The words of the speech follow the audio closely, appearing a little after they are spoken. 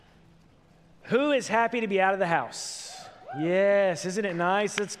Who is happy to be out of the house? Yes, isn't it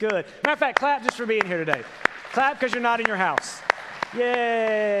nice? That's good. Matter of fact, clap just for being here today. Clap because you're not in your house.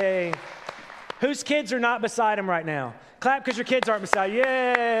 Yay. Whose kids are not beside them right now? Clap because your kids aren't beside you.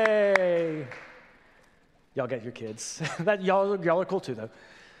 Yay. Y'all get your kids. Y'all are cool too, though.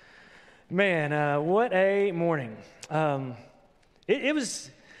 Man, what a morning. It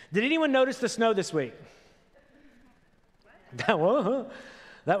was, did anyone notice the snow this week?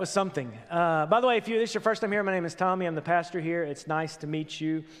 That was something. By the way, if this is your first time here, my name is Tommy. I'm the pastor here. It's nice to meet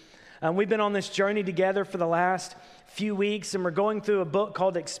you. We've been on this journey together for the last few weeks, and we're going through a book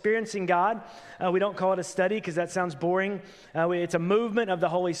called Experiencing God. We don't call it a study because that sounds boring. It's a movement of the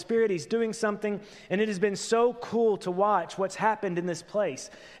Holy Spirit. He's doing something, and it has been so cool to watch what's happened in this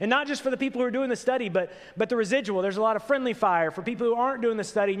place. And not just for the people who are doing the study, but the residual. There's a lot of friendly fire for people who aren't doing the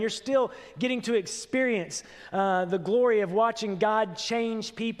study, and you're still getting to experience the glory of watching God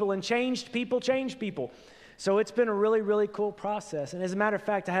change people, and changed people change people. So it's been a really, really cool process. And as a matter of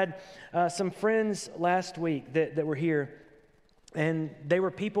fact, I had some friends last week that were here, and they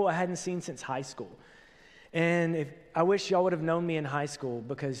were people I hadn't seen since high school. And I wish y'all would have known me in high school,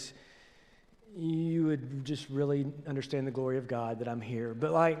 because you would just really understand the glory of God that I'm here.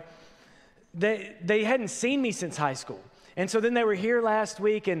 But like, they hadn't seen me since high school. And so then they were here last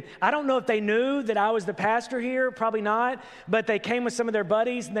week, and I don't know if they knew that I was the pastor here, probably not, but they came with some of their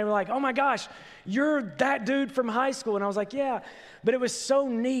buddies, and they were like, oh my gosh, you're that dude from high school. And I was like, yeah, but it was so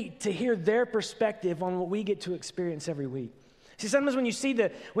neat to hear their perspective on what we get to experience every week. See, sometimes when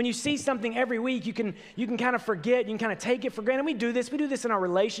you see something every week, you can kind of forget, you can kind of take it for granted. We do this in our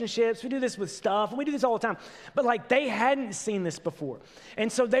relationships, we do this with stuff, and we do this all the time. But like, they hadn't seen this before.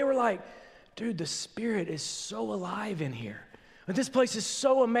 And so they were like, dude, the Spirit is so alive in here. This place is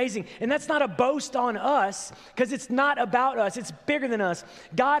so amazing. And that's not a boast on us, because it's not about us. It's bigger than us.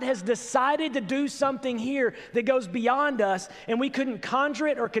 God has decided to do something here that goes beyond us, and we couldn't conjure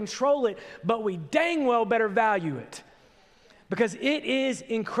it or control it, but we dang well better value it, because it is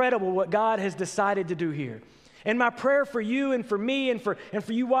incredible what God has decided to do here. And my prayer for you and for me and for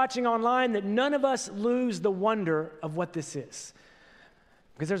you watching online, that none of us lose the wonder of what this is.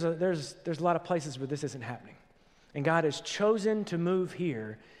 Because there's a lot of places where this isn't happening. And God has chosen to move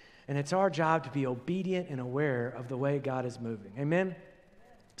here, and it's our job to be obedient and aware of the way God is moving. Amen?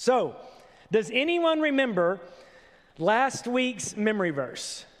 So, does anyone remember last week's memory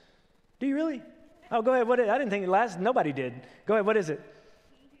verse? Do you really? Oh, go ahead. I didn't think nobody did. Go ahead, what is it?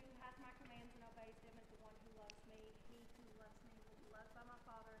 He who hath my commands and obeys them is the one who loves me. He who loves me will be loved by my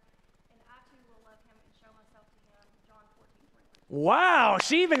Father, and I too will love him and show myself to him. John 14:21. Wow,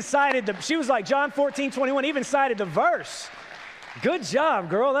 she was like John 14:21, even cited the verse. Good job,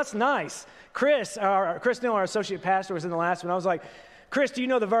 girl, that's nice. Chris Neal, our associate pastor, was in the last one. I was like, Chris, do you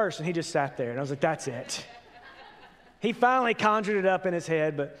know the verse? And he just sat there, and I was like, that's it. He finally conjured it up in his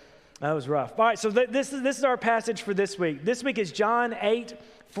head, but that was rough. All right, so this is our passage for this week. This week is John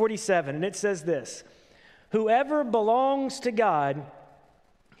 8:47, and it says this: whoever belongs to God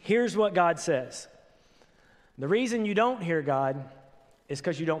hears what God says. The reason you don't hear God is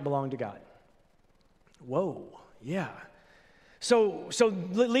because you don't belong to God. Whoa, yeah. So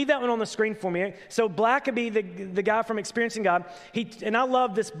leave that one on the screen for me. So Blackaby, the guy from Experiencing God, and I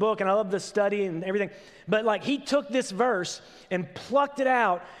love this book and I love this study and everything, but like, he took this verse and plucked it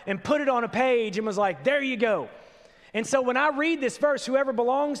out and put it on a page and was like, there you go. And so when I read this verse, whoever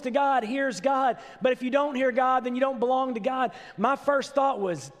belongs to God hears God, but if you don't hear God, then you don't belong to God. My first thought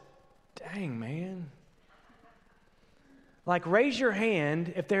was, dang, man. Like, raise your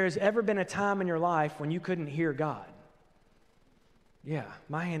hand if there has ever been a time in your life when you couldn't hear God. Yeah,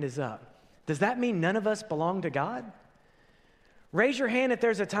 my hand is up. Does that mean none of us belong to God? Raise your hand if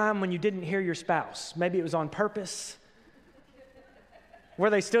there's a time when you didn't hear your spouse. Maybe it was on purpose.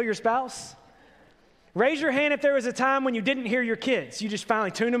 Were they still your spouse? Raise your hand if there was a time when you didn't hear your kids. You just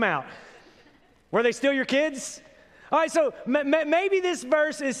finally tuned them out. Were they still your kids? All right, so maybe this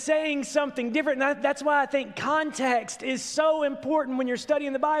verse is saying something different. And that's why I think context is so important when you're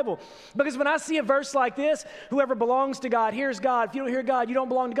studying the Bible. Because when I see a verse like this, whoever belongs to God hears God. If you don't hear God, you don't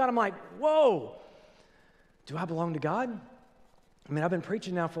belong to God. I'm like, whoa, do I belong to God? I mean, I've been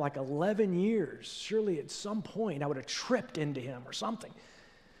preaching now for like 11 years. Surely at some point I would have tripped into him or something.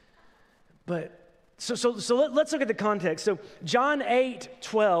 But so let's look at the context. So John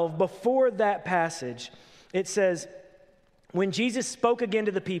 8:12, before that passage, it says, when Jesus spoke again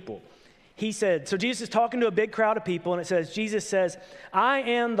to the people, he said, so Jesus is talking to a big crowd of people, and it says, Jesus says, I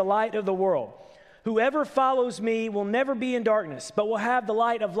am the light of the world. Whoever follows me will never be in darkness, but will have the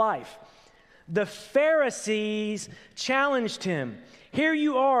light of life. The Pharisees challenged him. Here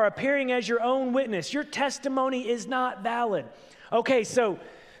you are appearing as your own witness. Your testimony is not valid. Okay, so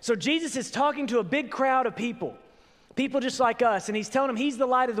Jesus is talking to a big crowd of people just like us, and he's telling them he's the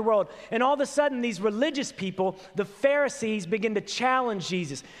light of the world. And all of a sudden, these religious people, the Pharisees, begin to challenge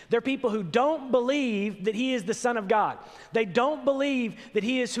Jesus. They're people who don't believe that he is the Son of God. They don't believe that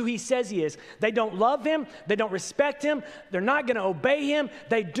he is who he says he is. They don't love him. They don't respect him. They're not going to obey him.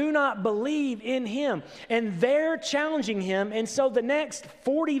 They do not believe in him. And they're challenging him. And so the next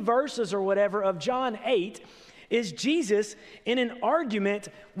 40 verses or whatever of John 8 is Jesus in an argument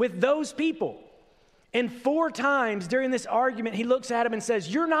with those people. And 4 times during this argument, he looks at him and says,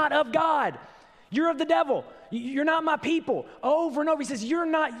 "You're not of God. You're of the devil. You're not my people." Over and over, he says, you're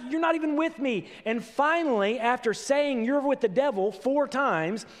not even with me. And finally, after saying you're with the devil 4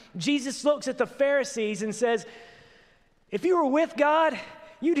 times, Jesus looks at the Pharisees and says, "If you were with God,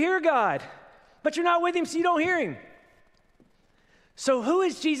 you'd hear God. But you're not with him, so you don't hear him." So who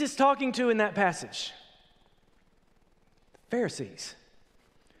is Jesus talking to in that passage? Pharisees.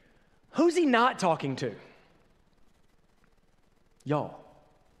 Who's he not talking to? Y'all.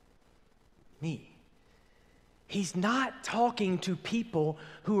 Me. He's not talking to people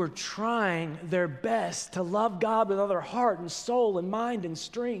who are trying their best to love God with all their heart and soul and mind and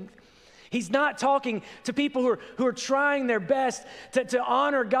strength. He's not talking to people who are trying their best to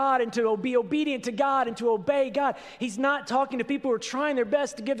honor God and to be obedient to God and to obey God. He's not talking to people who are trying their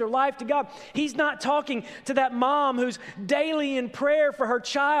best to give their life to God. He's not talking to that mom who's daily in prayer for her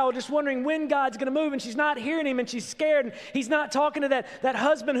child, just wondering when God's going to move, and she's not hearing him and she's scared. And he's not talking to that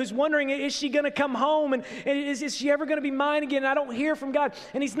husband who's wondering, is she going to come home? And is she ever going to be mine again? And I don't hear from God.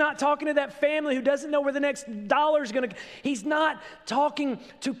 And he's not talking to that family who doesn't know where the next dollar is going to. He's not talking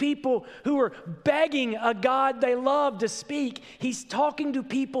to people who are begging a God they love to speak. He's talking to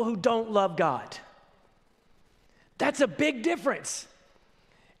people who don't love God. That's a big difference.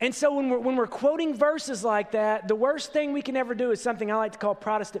 And so when we're quoting verses like that, the worst thing we can ever do is something I like to call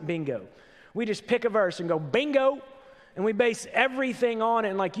Protestant bingo. We just pick a verse and go bingo, and we base everything on it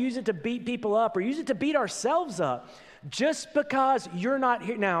and like use it to beat people up or use it to beat ourselves up. Just because you're not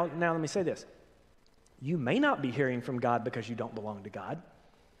here. Now let me say this. You may not be hearing from God because you don't belong to God.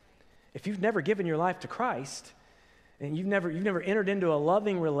 If you've never given your life to Christ and you've never entered into a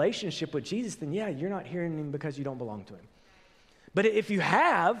loving relationship with Jesus, then yeah, you're not hearing him because you don't belong to him. But if you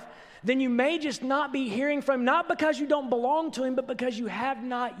have, then you may just not be hearing from him, not because you don't belong to him, but because you have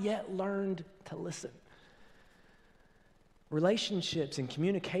not yet learned to listen. Relationships and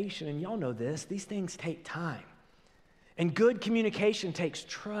communication, and y'all know this, these things take time. And good communication takes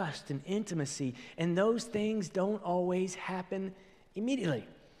trust and intimacy, and those things don't always happen immediately.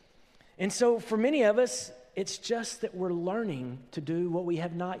 And so for many of us, it's just that we're learning to do what we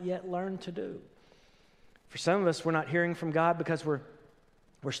have not yet learned to do. For some of us, we're not hearing from God because we're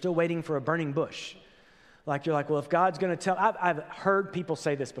still waiting for a burning bush. Like you're like, well, if God's going to tell, I've heard people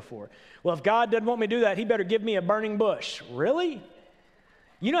say this before. Well, if God doesn't want me to do that, he better give me a burning bush. Really?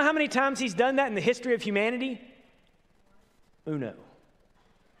 You know how many times he's done that in the history of humanity? Uno.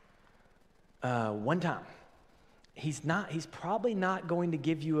 One time. He's probably not going to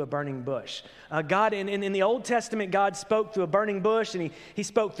give you a burning bush. God, in the Old Testament, God spoke through a burning bush, and he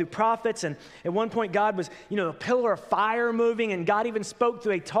spoke through prophets. And at one point, God was, a pillar of fire moving, and God even spoke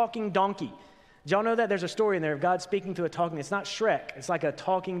through a talking donkey. Did y'all know that? There's a story in there of God speaking through a talking. It's not Shrek. It's like a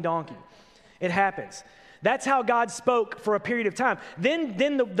talking donkey. It happens. That's how God spoke for a period of time. Then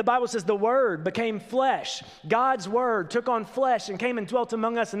the Bible says the Word became flesh. God's Word took on flesh and came and dwelt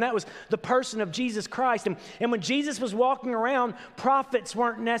among us, and that was the person of Jesus Christ. And when Jesus was walking around, prophets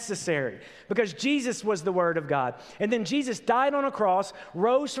weren't necessary because Jesus was the Word of God. And then Jesus died on a cross,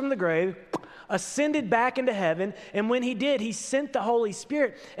 rose from the grave, ascended back into heaven, and when he did, he sent the Holy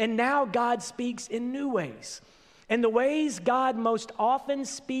Spirit, and now God speaks in new ways. And the ways God most often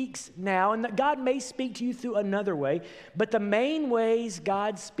speaks now, and that God may speak to you through another way, but the main ways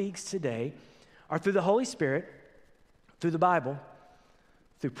God speaks today are through the Holy Spirit, through the Bible,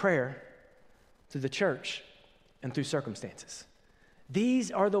 through prayer, through the church, and through circumstances.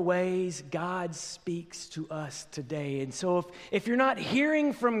 These are the ways God speaks to us today. And so if you're not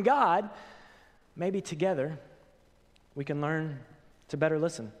hearing from God, maybe together we can learn to better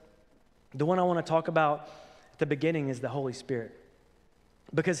listen. The one I want to talk about the beginning is the Holy Spirit.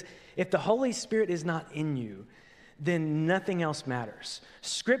 Because if the Holy Spirit is not in you, then nothing else matters.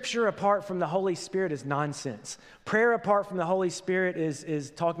 Scripture apart from the Holy Spirit is nonsense. Prayer apart from the Holy Spirit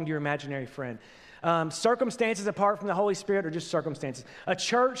is talking to your imaginary friend. Circumstances apart from the Holy Spirit are just circumstances. A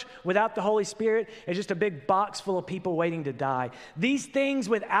church without the Holy Spirit is just a big box full of people waiting to die. These things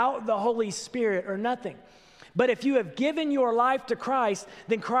without the Holy Spirit are nothing. But if you have given your life to Christ,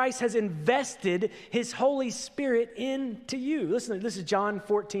 then Christ has invested his Holy Spirit into you. Listen, this is John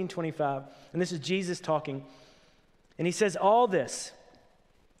 14:25, and this is Jesus talking. And he says, all this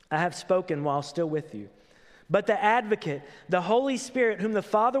I have spoken while still with you. But the advocate, the Holy Spirit, whom the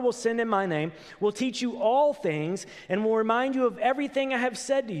Father will send in my name, will teach you all things and will remind you of everything I have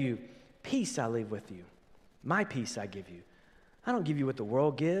said to you. Peace I leave with you. My peace I give you. I don't give you what the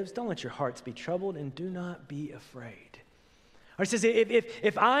world gives. Don't let your hearts be troubled and do not be afraid. Or it says,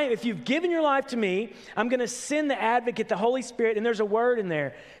 if you've given your life to me, I'm going to send the advocate, the Holy Spirit, and there's a word in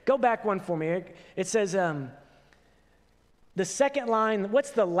there. Go back one for me. It says, the second line,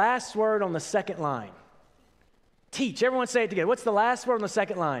 what's the last word on the second line? Teach. Everyone say it together. What's the last word on the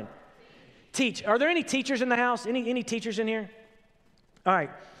second line? Teach. Are there any teachers in the house? Any teachers in here? All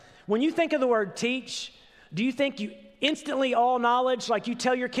right. When you think of the word teach, do you think you instantly all knowledge, like you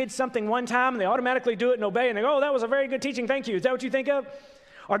tell your kids something one time and they automatically do it and obey and they go, oh, that was a very good teaching, thank you. Is that what you think of?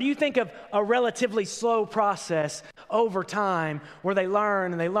 Or do you think of a relatively slow process over time where they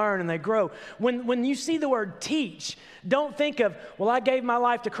learn and they learn and they grow? When you see the word teach, don't think of, well, I gave my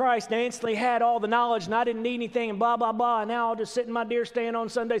life to Christ and I instantly had all the knowledge and I didn't need anything and blah, blah, blah, and now I'll just sit in my deer stand on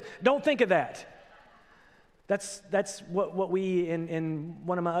Sundays. Don't think of that. That's what we in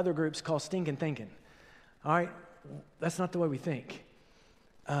one of my other groups call stinking thinking. All right? That's not the way we think.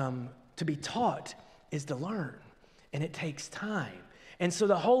 To be taught is to learn, and it takes time. And so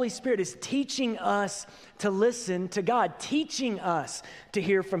the Holy Spirit is teaching us to listen to God, teaching us to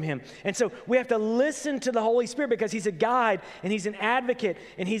hear from Him. And so we have to listen to the Holy Spirit because He's a guide, and He's an advocate,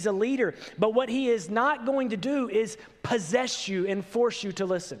 and He's a leader. But what He is not going to do is possess you and force you to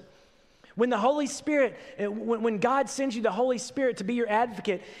listen. When the Holy Spirit, when God sends you the Holy Spirit to be your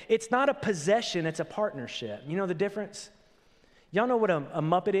advocate, it's not a possession, it's a partnership. You know the difference? Y'all know what a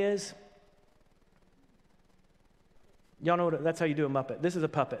Muppet is? Y'all know that's how you do a Muppet. This is a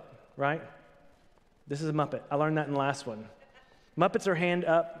puppet, right? This is a Muppet. I learned that in the last one. Muppets are hand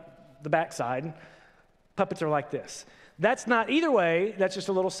up the backside. Puppets are like this. That's not, either way, that's just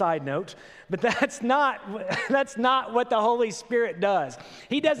a little side note, but that's not what the Holy Spirit does.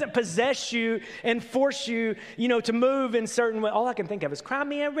 He doesn't possess you and force you, to move in certain way. All I can think of is Cry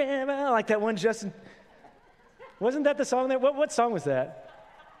Me a River, like that one Justin. Wasn't that the song there? What song was that?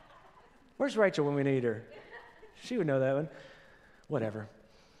 Where's Rachel when we need her? She would know that one. Whatever.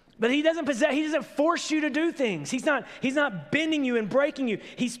 But he doesn't force you to do things. He's not bending you and breaking you.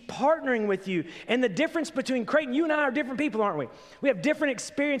 He's partnering with you. And the difference between Creighton, you and I are different people, aren't we? We have different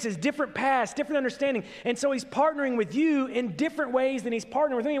experiences, different pasts, different understanding. And so he's partnering with you in different ways than he's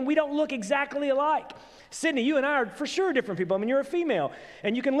partnering with me. And we don't look exactly alike. Sydney, you and I are for sure different people. I mean, you're a female,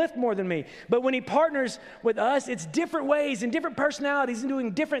 and you can lift more than me. But when he partners with us, it's different ways and different personalities and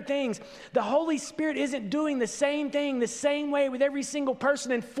doing different things. The Holy Spirit isn't doing the same thing the same way with every single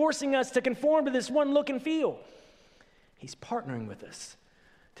person and forcing us to conform to this one look and feel. He's partnering with us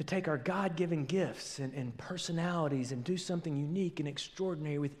to take our God-given gifts and personalities and do something unique and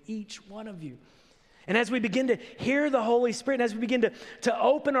extraordinary with each one of you. And as we begin to hear the Holy Spirit, and as we begin to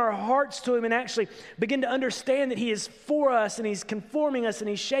open our hearts to Him and actually begin to understand that He is for us and He's conforming us and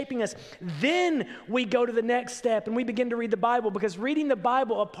He's shaping us, then we go to the next step and we begin to read the Bible, because reading the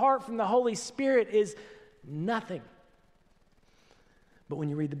Bible apart from the Holy Spirit is nothing. But when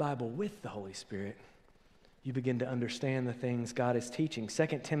you read the Bible with the Holy Spirit, you begin to understand the things God is teaching.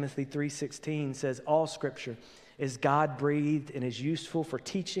 2 Timothy 3:16 says, all Scripture is God-breathed and is useful for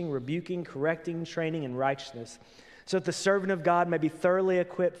teaching, rebuking, correcting, training in righteousness, so that the servant of God may be thoroughly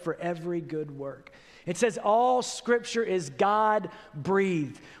equipped for every good work. It says all Scripture is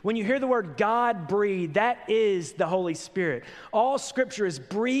God-breathed. When you hear the word God-breathed, that is the Holy Spirit. All Scripture is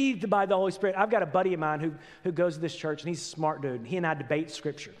breathed by the Holy Spirit. I've got a buddy of mine who goes to this church, and he's a smart dude. He and I debate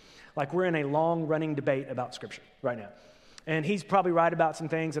Scripture. Like we're in a long-running debate about Scripture right now. And he's probably right about some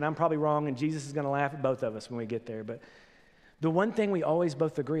things, and I'm probably wrong, and Jesus is going to laugh at both of us when we get there. But the one thing we always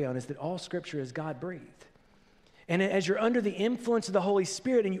both agree on is that all Scripture is God-breathed. And as you're under the influence of the Holy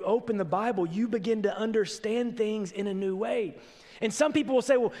Spirit and you open the Bible, you begin to understand things in a new way. And some people will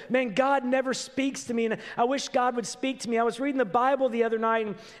say, well, man, God never speaks to me, and I wish God would speak to me. I was reading the Bible the other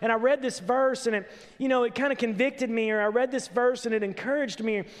night, and I read this verse, and it kind of convicted me, or I read this verse, and it encouraged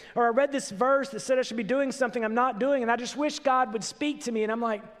me, or I read this verse that said I should be doing something I'm not doing, and I just wish God would speak to me. And I'm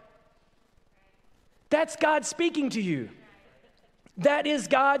like, that's God speaking to you. That is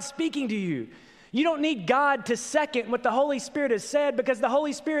God speaking to you. You don't need God to second what the Holy Spirit has said because the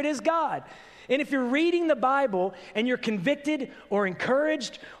Holy Spirit is God. And if you're reading the Bible and you're convicted or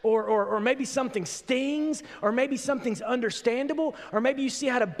encouraged or maybe something stings or maybe something's understandable or maybe you see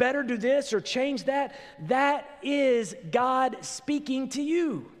how to better do this or change that, that is God speaking to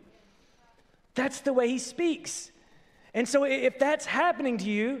you. That's the way he speaks. And so if that's happening to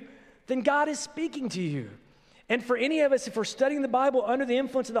you, then God is speaking to you. And for any of us, if we're studying the Bible under the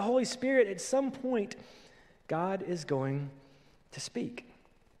influence of the Holy Spirit, at some point, God is going to speak.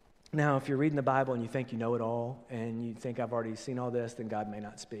 Now, if you're reading the Bible and you think you know it all and you think I've already seen all this, then God may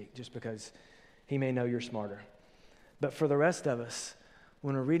not speak just because he may know you're smarter. But for the rest of us,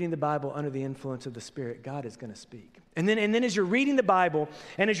 when we're reading the Bible under the influence of the Spirit, God is going to speak. And then as you're reading the Bible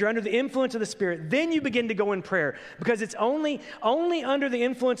and as you're under the influence of the Spirit, then you begin to go in prayer because it's only under the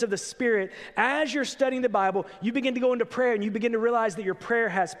influence of the Spirit, as you're studying the Bible, you begin to go into prayer and you begin to realize that your prayer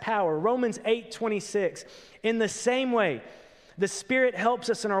has power. Romans 8:26, in the same way, the Spirit helps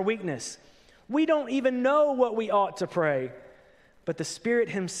us in our weakness. We don't even know what we ought to pray, but the Spirit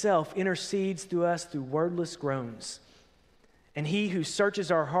himself intercedes through us through wordless groans. And he who searches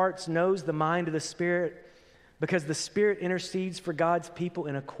our hearts knows the mind of the Spirit because the Spirit intercedes for God's people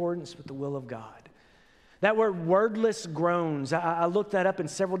in accordance with the will of God. That word wordless groans, I looked that up in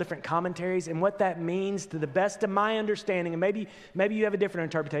several different commentaries, and what that means, to the best of my understanding, and maybe you have a different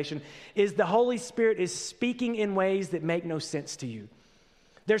interpretation, is the Holy Spirit is speaking in ways that make no sense to you.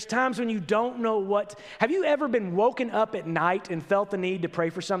 There's times when you don't know what. Have you ever been woken up at night and felt the need to pray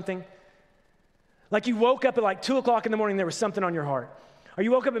for something? Like you woke up at like 2 o'clock in the morning, there was something on your heart. Or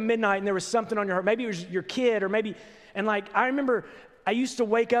you woke up at midnight and there was something on your heart. Maybe it was your kid or maybe, and like I remember I used to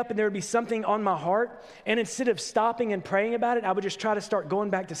wake up and there would be something on my heart, and instead of stopping and praying about it, I would just try to start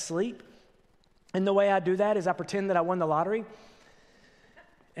going back to sleep. And the way I do that is I pretend that I won the lottery.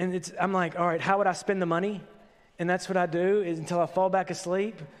 And I'm like, all right, how would I spend the money? And that's what I do is until I fall back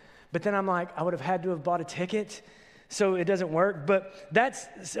asleep. But then I'm like, I would have had to have bought a ticket. So it doesn't work. But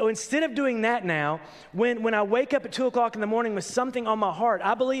so instead of doing that now, when I wake up at 2 o'clock in the morning with something on my heart,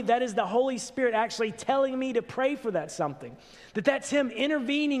 I believe that is the Holy Spirit actually telling me to pray for that something. That's him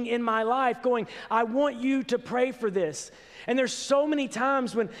intervening in my life going, I want you to pray for this. And there's so many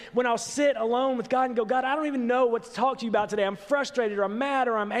times when I'll sit alone with God and go, God, I don't even know what to talk to you about today. I'm frustrated or I'm mad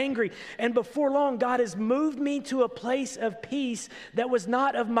or I'm angry. And before long, God has moved me to a place of peace that was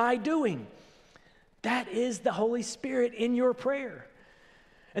not of my doing. That is the Holy Spirit in your prayer.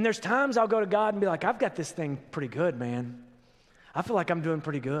 And there's times I'll go to God and be like, I've got this thing pretty good, man. I feel like I'm doing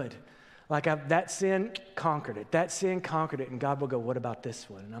pretty good. Like that sin conquered it. That sin conquered it. And God will go, what about this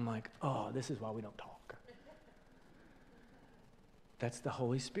one? And I'm like, oh, this is why we don't talk. That's the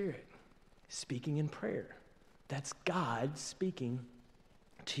Holy Spirit speaking in prayer. That's God speaking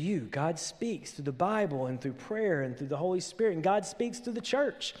to you. God speaks through the Bible and through prayer and through the Holy Spirit. And God speaks through the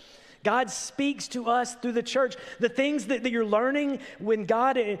church. God speaks to us through the church. The things that you're learning when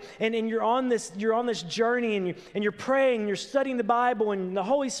God, and you're on this journey and you're praying, and you're studying the Bible and the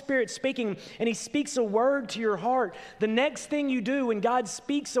Holy Spirit speaking, and he speaks a word to your heart. The next thing you do when God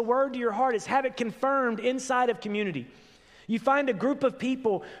speaks a word to your heart is have it confirmed inside of community. You find a group of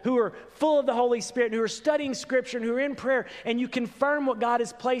people who are full of the Holy Spirit, who are studying Scripture, and who are in prayer, and you confirm what God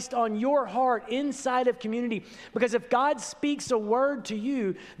has placed on your heart inside of community. Because if God speaks a word to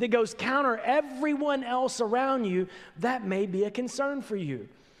you that goes counter everyone else around you, that may be a concern for you.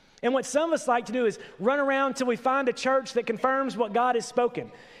 And what some of us like to do is run around until we find a church that confirms what God has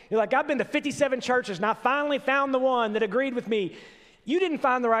spoken. You're like, I've been to 57 churches, and I finally found the one that agreed with me. You didn't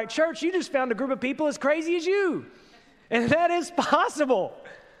find the right church. You just found a group of people as crazy as you. And that is possible.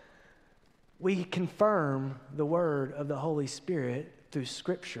 We confirm the word of the Holy Spirit through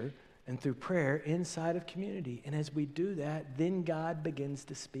Scripture and through prayer inside of community. And as we do that, then God begins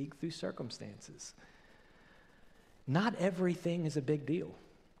to speak through circumstances. Not everything is a big deal,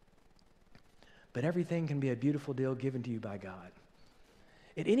 but everything can be a beautiful deal given to you by God.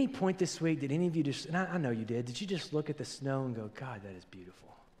 At any point this week, did any of you just, and I know you did you just look at the snow and go, God, that is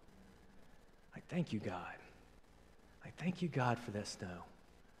beautiful? Like, thank you, God. Like, thank you, God, for that snow.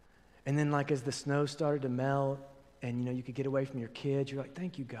 And then, like, as the snow started to melt and, you could get away from your kids, you're like,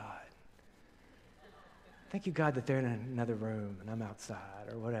 thank you, God. Thank you, God, that they're in another room and I'm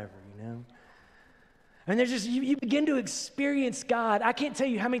outside or whatever, And there's just, you begin to experience God. I can't tell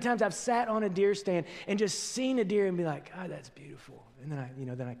you how many times I've sat on a deer stand and just seen a deer and be like, God, that's beautiful. And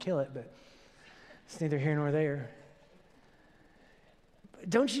then I kill it, but it's neither here nor there.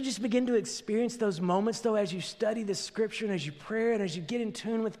 Don't you just begin to experience those moments, though, as you study the Scripture and as you pray and as you get in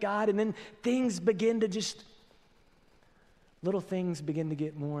tune with God, and then little things begin to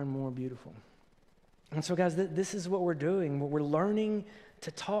get more and more beautiful. And so, guys, this is what we're doing. We're learning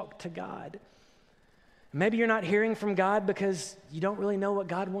to talk to God. Maybe you're not hearing from God because you don't really know what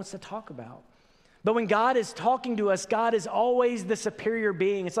God wants to talk about. But when God is talking to us, God is always the superior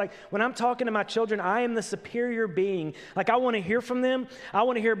being. It's like when I'm talking to my children, I am the superior being. Like I want to hear from them. I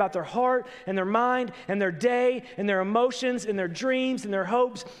want to hear about their heart and their mind and their day and their emotions and their dreams and their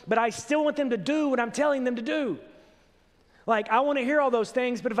hopes. But I still want them to do what I'm telling them to do. Like I want to hear all those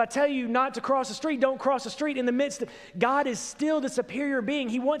things, but if I tell you not to cross the street, don't cross the street in the midst of, God is still the superior being.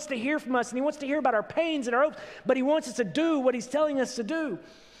 He wants to hear from us and he wants to hear about our pains and our hopes, but he wants us to do what he's telling us to do.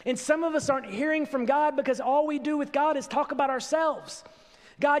 And some of us aren't hearing from God because all we do with God is talk about ourselves.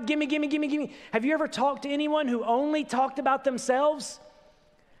 God, give me, give me, give me, give me. Have you ever talked to anyone who only talked about themselves?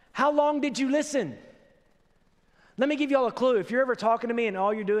 How long did you listen? Let me give you all a clue. If you're ever talking to me and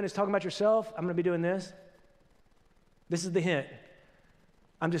all you're doing is talking about yourself, I'm going to be doing this. This is the hint.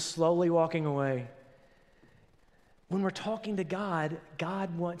 I'm just slowly walking away. When we're talking to God,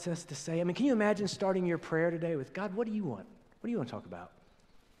 God wants us to say, can you imagine starting your prayer today with, God, what do you want? What do you want to talk about?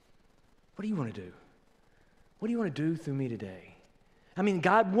 What do you want to do? What do you want to do through me today?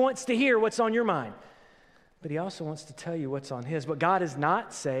 God wants to hear what's on your mind, but he also wants to tell you what's on his. What God is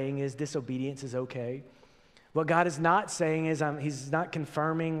not saying is disobedience is okay. What God is not saying is he's not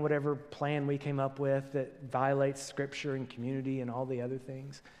confirming whatever plan we came up with that violates Scripture and community and all the other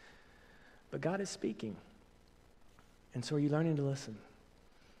things. But God is speaking. And so are you learning to listen?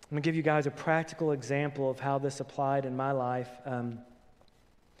 I'm going to give you guys a practical example of how this applied in my life.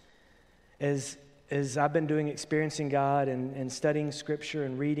 As I've been experiencing God and studying Scripture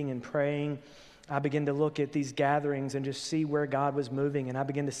and reading and praying, I began to look at these gatherings and just see where God was moving, and I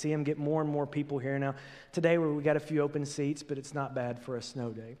began to see him get more and more people here. Now, today we got a few open seats, but it's not bad for a snow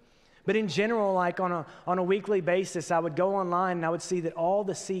day. But in general, like on a weekly basis, I would go online and I would see that all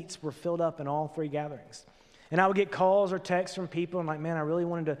the seats were filled up in all three gatherings. And I would get calls or texts from people, and like, man, I really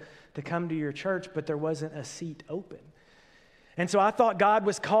wanted to come to your church, but there wasn't a seat open. And so I thought God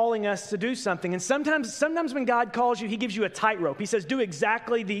was calling us to do something. And sometimes when God calls you, he gives you a tightrope. He says, do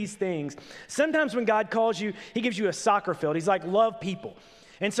exactly these things. Sometimes when God calls you, he gives you a soccer field. He's like, love people.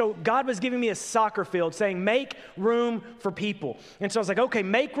 And so God was giving me a soccer field saying, make room for people. And so I was like, okay,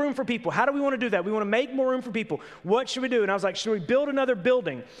 make room for people. How do we want to do that? We want to make more room for people. What should we do? And I was like, should we build another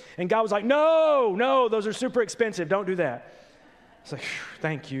building? And God was like, no, those are super expensive. Don't do that. It's like,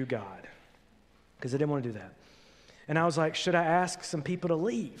 thank you, God. Because I didn't want to do that. And I was like, should I ask some people to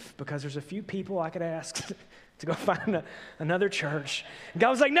leave? Because there's a few people I could ask to go find another church. And God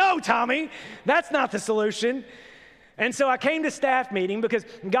was like, no, Tommy, that's not the solution. And so I came to staff meeting because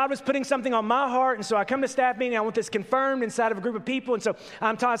God was putting something on my heart. And so I come to staff meeting. I want this confirmed inside of a group of people. And so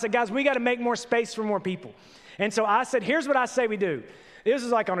I said, guys, we got to make more space for more people. And so I said, here's what I say we do. This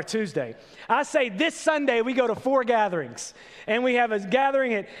is like on a Tuesday. I say this Sunday we go to 4 gatherings. And we have a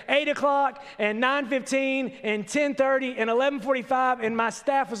gathering at 8 o'clock and 9:15 and 10:30 and 11:45. And my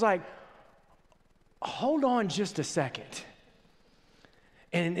staff was like, hold on just a second.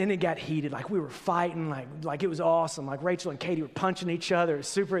 And it got heated. Like we were fighting. Like it was awesome. Like Rachel and Katie were punching each other. It was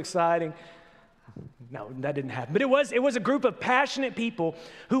super exciting. No, that didn't happen. But it was a group of passionate people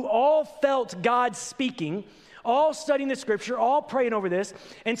who all felt God speaking, all studying the Scripture, all praying over this.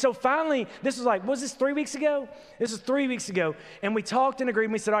 And so finally, was this 3 weeks ago? This is 3 weeks ago. And we talked and agreed,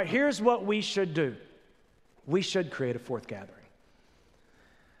 and we said, all right, here's what we should do. We should create a 4th gathering.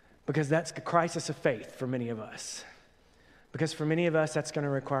 Because that's a crisis of faith for many of us. Because for many of us, that's going to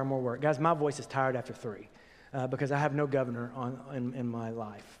require more work. Guys, my voice is tired after 3 because I have no governor in my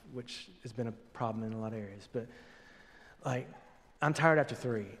life, which has been a problem in a lot of areas. But I'm tired after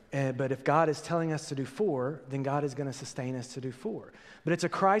 3, but if God is telling us to do 4, then God is going to sustain us to do 4. But it's a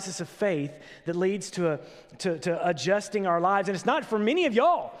crisis of faith that leads to adjusting our lives, and it's not for many of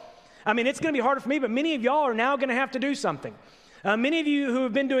y'all. It's going to be harder for me, but many of y'all are now going to have to do something. Many of you who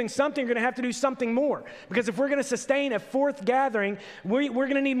have been doing something are going to have to do something more. Because if we're going to sustain a 4th gathering, we're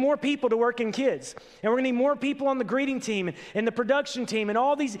going to need more people to work in kids. And we're going to need more people on the greeting team and the production team and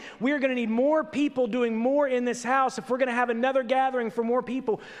all these. We're going to need more people doing more in this house if we're going to have another gathering for more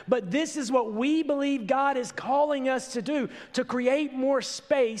people. But this is what we believe God is calling us to do, to create more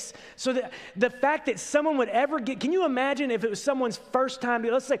space so that the fact that someone would ever can you imagine if it was someone's first time,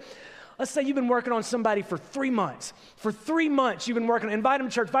 Let's say you've been working on somebody for 3 months. For 3 months, you've been working, invite them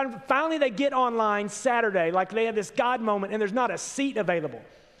to church. Finally, they get online Saturday, like they have this God moment, and there's not a seat available.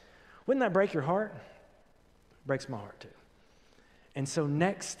 Wouldn't that break your heart? Breaks my heart too. And so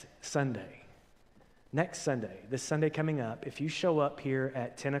next Sunday, this Sunday coming up, if you show up here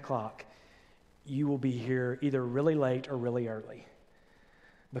at 10 o'clock, you will be here either really late or really early.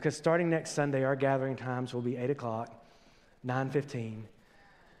 Because starting next Sunday, our gathering times will be 8 o'clock, 9:15,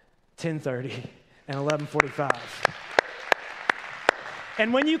 10:30, and 11:45.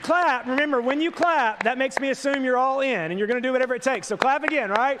 And when you clap, remember, when you clap, that makes me assume you're all in and you're going to do whatever it takes. So clap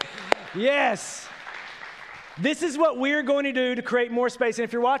again, right? Yes. This is what we're going to do to create more space. And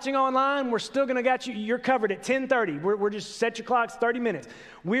if you're watching online, we're still going to get you. You're covered at 10:30. We're just set your clocks 30 minutes.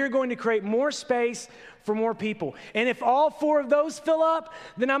 We're going to create more space for more people. And if all 4 of those fill up,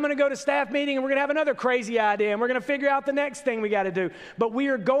 then I'm going to go to staff meeting and we're going to have another crazy idea and we're going to figure out the next thing we got to do. But we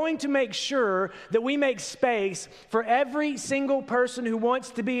are going to make sure that we make space for every single person who wants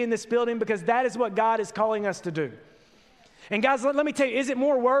to be in this building, because that is what God is calling us to do. And guys, let me tell you, is it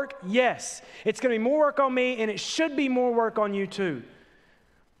more work? Yes. It's going to be more work on me, and it should be more work on you too.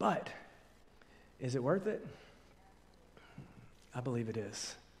 But is it worth it? I believe it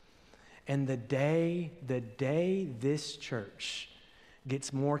is. And the day this church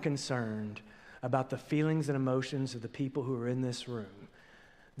gets more concerned about the feelings and emotions of the people who are in this room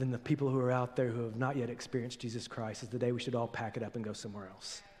than the people who are out there who have not yet experienced Jesus Christ is the day we should all pack it up and go somewhere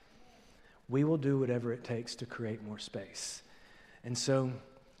else. We will do whatever it takes to create more space. And so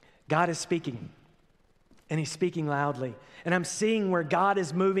God is speaking, and he's speaking loudly. And I'm seeing where God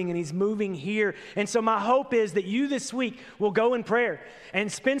is moving, and he's moving here. And so my hope is that you this week will go in prayer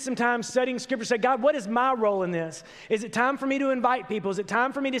and spend some time studying Scripture. Say, God, what is my role in this? Is it time for me to invite people? Is it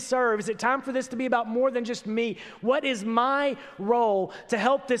time for me to serve? Is it time for this to be about more than just me? What is my role to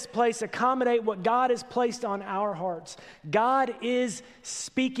help this place accommodate what God has placed on our hearts? God is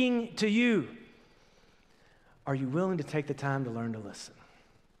speaking to you. Are you willing to take the time to learn to listen?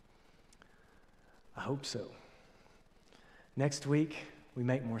 I hope so. Next week, we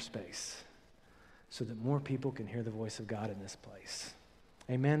make more space so that more people can hear the voice of God in this place.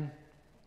 Amen.